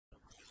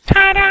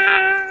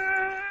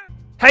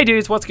Hey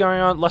dudes, what's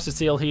going on? Luscious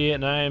Seal here,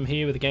 and I am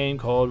here with a game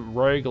called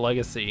Rogue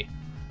Legacy.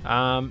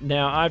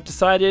 Now I've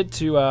decided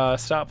to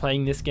start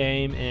playing this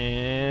game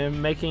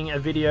and making a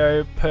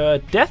video per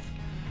death,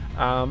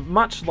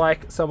 much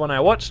like someone I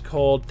watched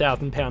called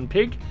 1,000 Pound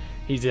Pig.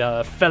 He's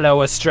a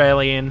fellow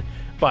Australian,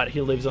 but he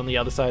lives on the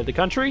other side of the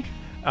country.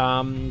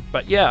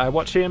 But yeah, I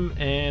watched him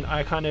and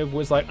I kind of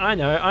was like, I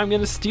know, I'm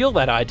going to steal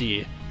that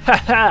idea.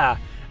 Haha!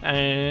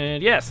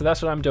 And yeah, so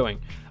that's what I'm doing.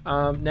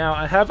 Now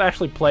I have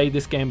actually played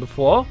this game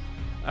before.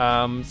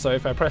 So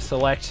if I press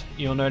select,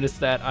 you'll notice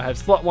that I have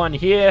slot 1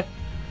 here.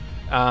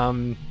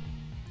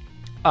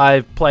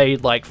 I've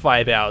played like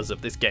 5 hours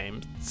of this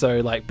game. So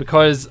like,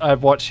 because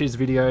I've watched his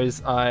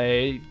videos,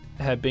 I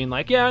have been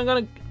like, yeah,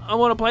 I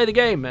want to play the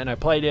game, and I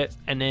played it,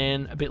 and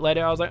then a bit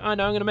later I was like, oh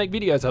no, I'm gonna make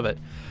videos of it.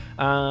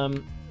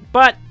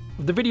 But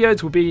the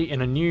videos will be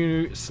in a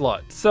new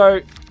slot.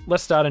 So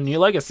let's start a new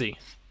legacy.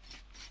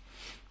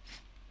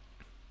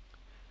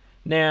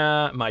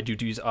 Now, my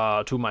duties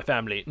are to my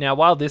family. Now,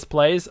 while this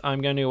plays,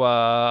 I'm going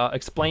to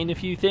explain a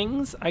few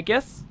things, I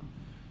guess.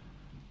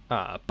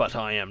 But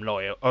I am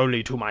loyal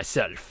only to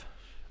myself.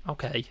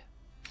 Okay.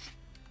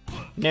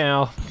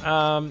 Now,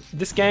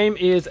 this game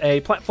is a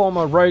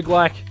platformer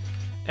roguelike,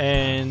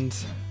 and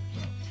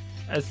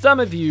as some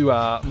of you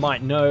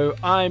might know,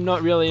 I'm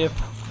not really a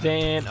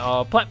fan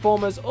of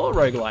platformers or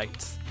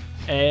roguelikes.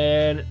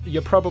 And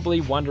you're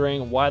probably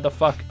wondering, why the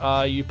fuck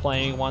are you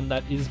playing one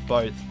that is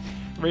both?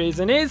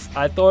 Reason is,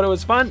 I thought it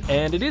was fun,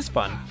 and it is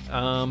fun.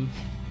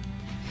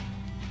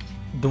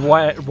 The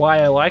why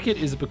I like it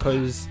is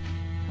because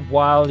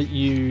while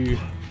you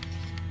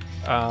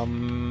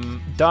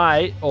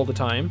die all the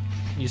time,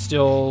 you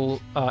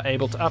still are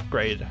able to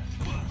upgrade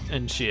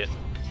and shit,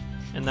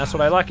 and that's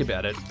what I like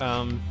about it.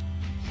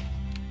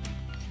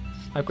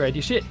 Upgrade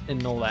your shit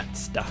and all that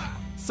stuff.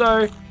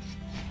 So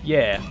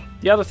yeah,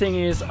 the other thing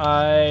is,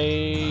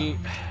 to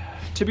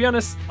be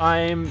honest,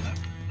 I'm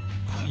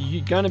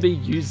going to be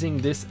using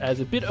this as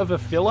a bit of a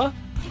filler,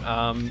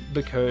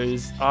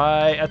 because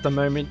I at the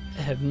moment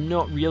have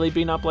not really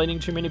been uploading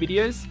too many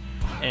videos,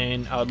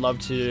 and I would love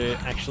to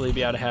actually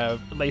be able to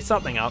have at least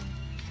something up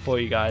for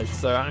you guys.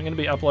 So I'm going to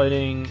be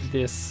uploading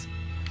this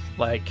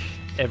like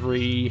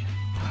every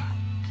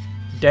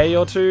day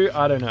or two,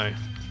 I don't know,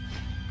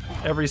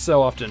 every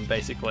so often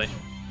basically.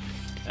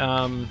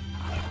 And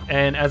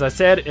as I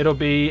said, it'll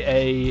be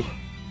a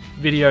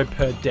video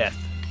per death,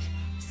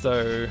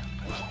 so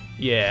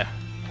yeah.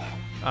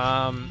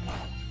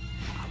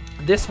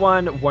 This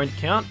one won't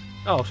count.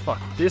 Oh fuck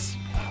this.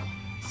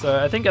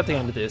 So I think at the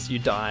end of this you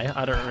die.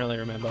 I don't really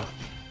remember.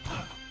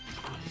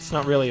 It's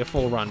not really a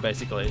full run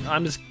basically.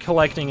 I'm just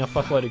collecting a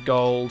fuckload of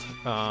gold.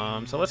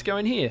 So let's go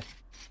in here.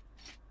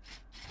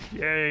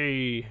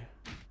 Yay.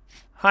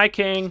 Hi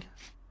King.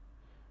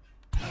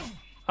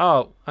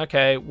 Oh,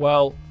 okay,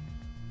 well,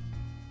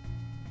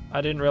 I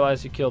didn't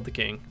realize you killed the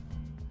king.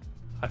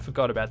 I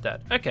forgot about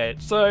that. Okay,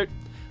 so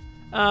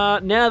now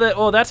that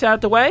all that's out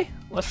of the way,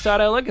 let's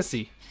start our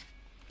legacy.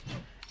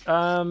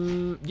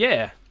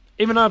 Yeah.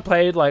 Even though I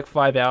played like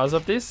 5 hours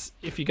of this,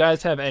 if you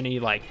guys have any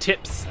like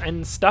tips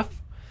and stuff,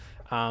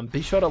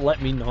 be sure to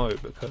let me know,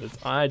 because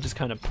I just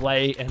kind of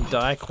play and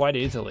die quite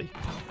easily.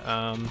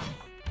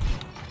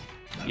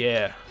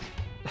 Yeah.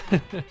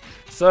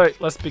 So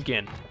let's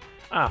begin.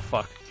 Ah,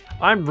 fuck.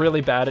 I'm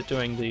really bad at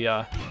doing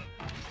the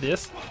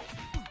this,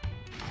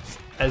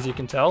 as you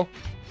can tell.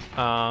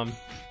 I'm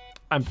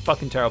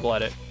fucking terrible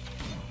at it.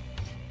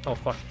 Oh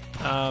fuck.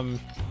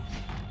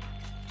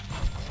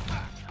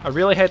 I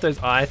really hate those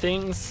eye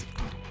things.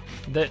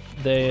 That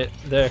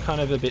they're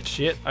kind of a bit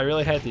shit. I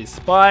really hate these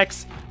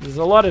spikes. There's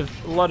a lot of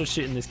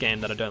shit in this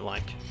game that I don't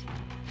like.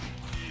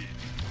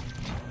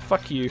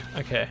 Fuck you.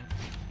 Okay.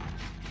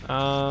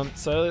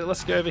 So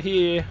let's go over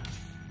here.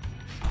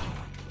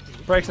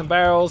 Break some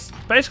barrels.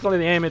 Basically,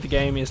 the aim of the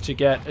game is to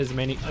get as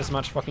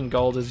much fucking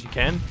gold as you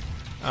can.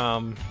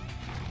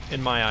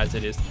 In my eyes,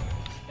 it is,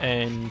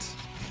 and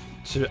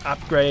to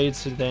upgrade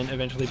to then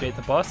eventually beat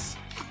the boss.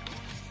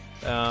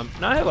 Now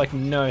I have like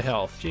no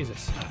health.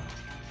 Jesus.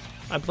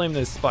 I blame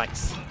those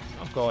spikes.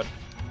 Oh god.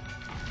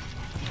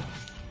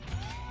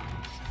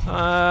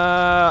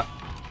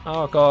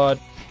 Oh god.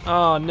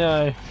 Oh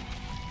no.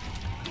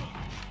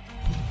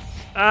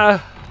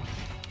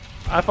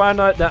 I find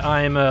out that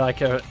I'm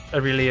like a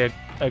really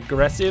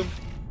aggressive.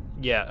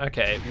 Yeah,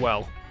 okay,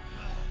 well.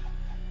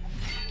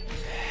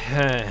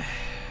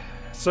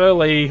 So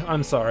Lee,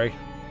 I'm sorry.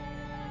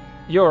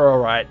 You're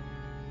alright.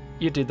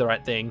 You did the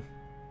right thing.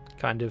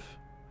 Kind of.